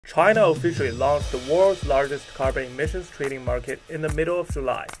China officially launched the world's largest carbon emissions trading market in the middle of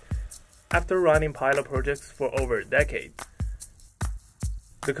July, after running pilot projects for over a decade.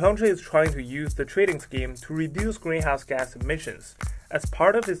 The country is trying to use the trading scheme to reduce greenhouse gas emissions as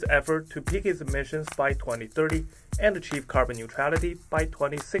part of its effort to peak its emissions by 2030 and achieve carbon neutrality by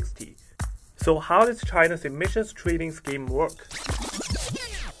 2060. So how does China's emissions trading scheme work?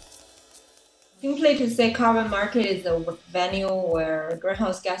 Simply to say, carbon market is a venue where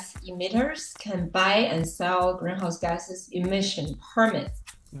greenhouse gas emitters can buy and sell greenhouse gases emission permits.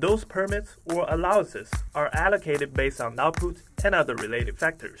 Those permits or allowances are allocated based on output and other related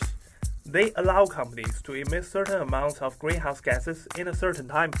factors. They allow companies to emit certain amounts of greenhouse gases in a certain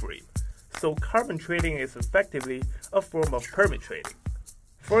time frame. So carbon trading is effectively a form of permit trading.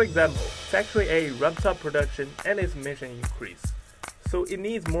 For example, Factory A ramps up production and its emission increase, so it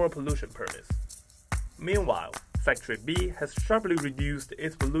needs more pollution permits. Meanwhile, Factory B has sharply reduced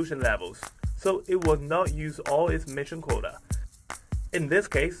its pollution levels, so it will not use all its emission quota. In this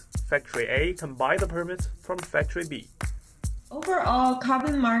case, Factory A can buy the permits from Factory B. Overall,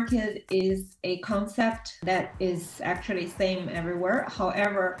 carbon market is a concept that is actually same everywhere.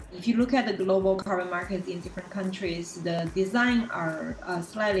 However, if you look at the global carbon markets in different countries, the design are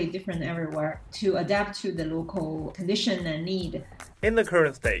slightly different everywhere to adapt to the local condition and need. In the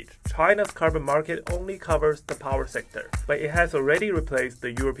current stage, China's carbon market only covers the power sector, but it has already replaced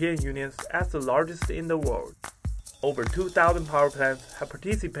the European Union as the largest in the world. Over 2,000 power plants have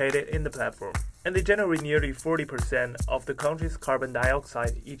participated in the platform, and they generate nearly 40% of the country's carbon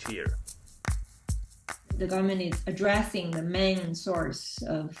dioxide each year. The government is addressing the main source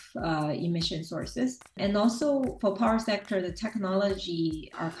of emission sources. And also for power sector, the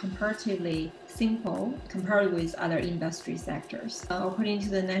technology are comparatively simple compared with other industry sectors. According to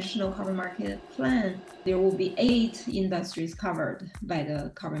the National Carbon Market Plan, there will be 8 industries covered by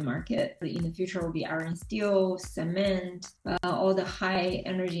the carbon market. In the future will be iron, steel, cement, all the high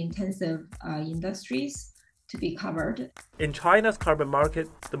energy intensive industries to be covered. In China's carbon market,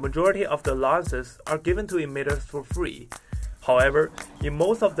 the majority of the allowances are given to emitters for free. However, in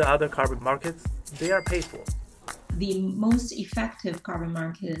most of the other carbon markets, they are paid for. The most effective carbon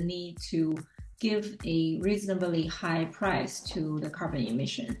market need to give a reasonably high price to the carbon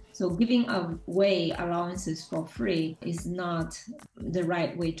emission. So giving away allowances for free is not the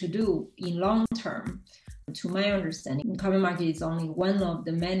right way to do in long term. To my understanding, carbon market is only one of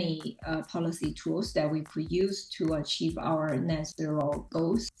the many policy tools that we could use to achieve our net zero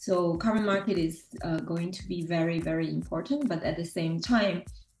goals. So carbon market is going to be very, very important, but at the same time,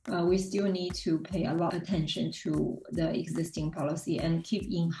 we still need to pay a lot of attention to the existing policy and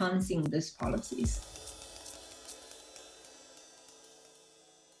keep enhancing these policies.